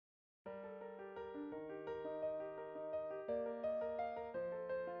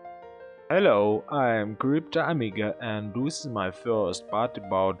Hello, I am Crypto Amiga and this is my first part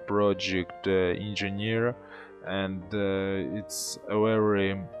about project Engineer, and it's a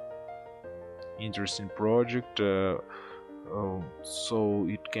very interesting project, so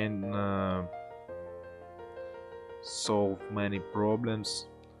it can solve many problems.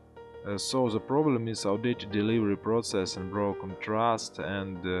 So the problem is outdated delivery process and broken trust,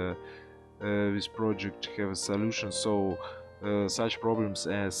 and this project have a solution. So such problems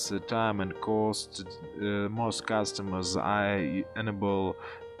as time and cost, most customers are unable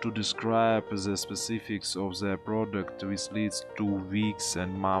to describe the specifics of their product, which leads to weeks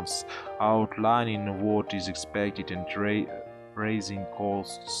and months outlining what is expected and raising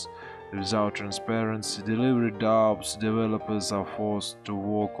costs. Without transparency, delivery doubts, developers are forced to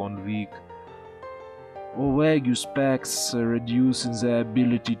work on weak or vague specs, reducing the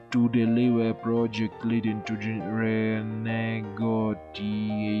ability to deliver a project, leading to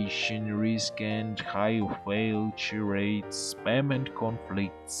renegotiation risk and high failure rates, payment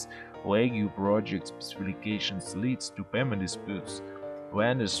conflicts. Vague project specifications leads to payment disputes.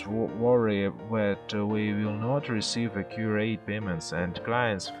 Vendors worry that we will not receive accurate payments, and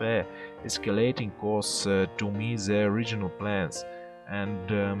clients fear escalating costs to meet their original plans. And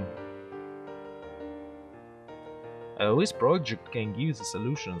this project can give the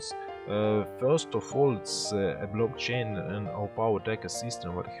solutions. First of all, it's a blockchain and a powered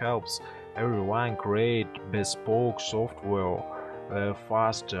ecosystem that helps everyone create bespoke software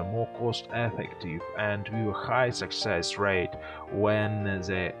faster, more cost effective, and with a high success rate when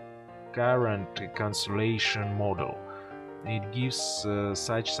the current cancellation model. It gives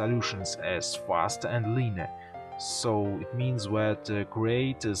such solutions as fast and leaner. So it means that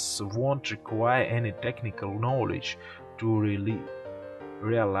creators won't require any technical knowledge to really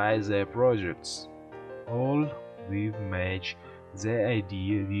realize their projects. All will match their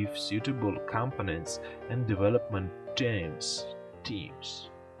idea with suitable components and development teams.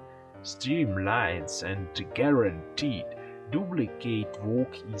 Streamlines and guaranteed duplicate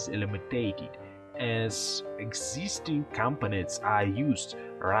work is eliminated as existing components are used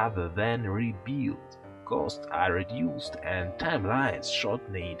rather than rebuilt. Costs are reduced and timelines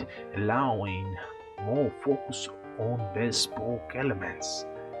shortened, allowing more focus on bespoke elements.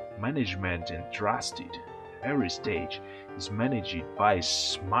 Management and trusted. Every stage is managed by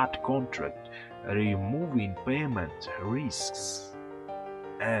smart contract, removing payment risks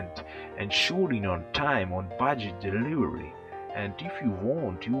and ensuring on time on budget delivery. And if you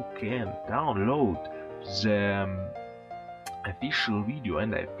want, you can download the official video,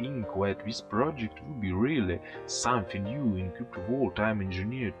 and I think that this project will be really something new in crypto world. I'm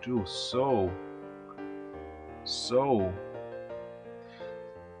engineer too, so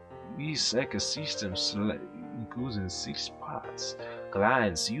this ecosystem including 6 parts.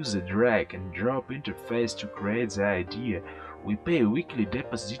 Clients use a drag and drop interface to create the idea. We pay a weekly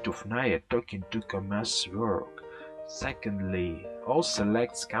deposit of Naya token to commence work. Secondly, all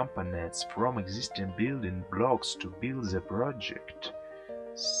selects components from existing building blocks to build the project.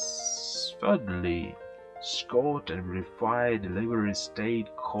 Thirdly, scout and verify delivery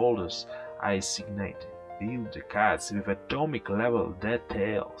stakeholders are assigned. Build the cards with atomic level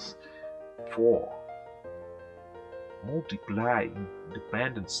details. 4. Multiply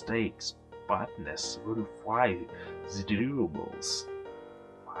independent stakes partners, verify the deliverables.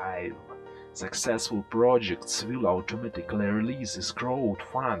 5. Successful projects will automatically release escrowed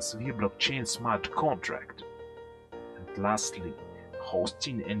funds via blockchain smart contract. And lastly,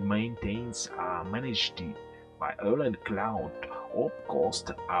 hosting and maintenance are managed by Erlang Cloud or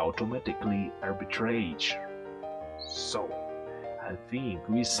cost automatically arbitrage. So, I think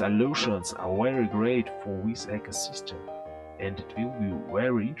these solutions are very great for this ecosystem, and it will be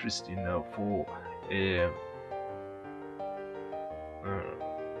very interesting for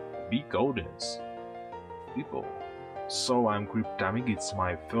big audience people. So I'm Cryptamic, it's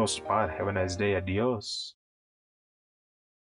my first part. Have a nice day, adios.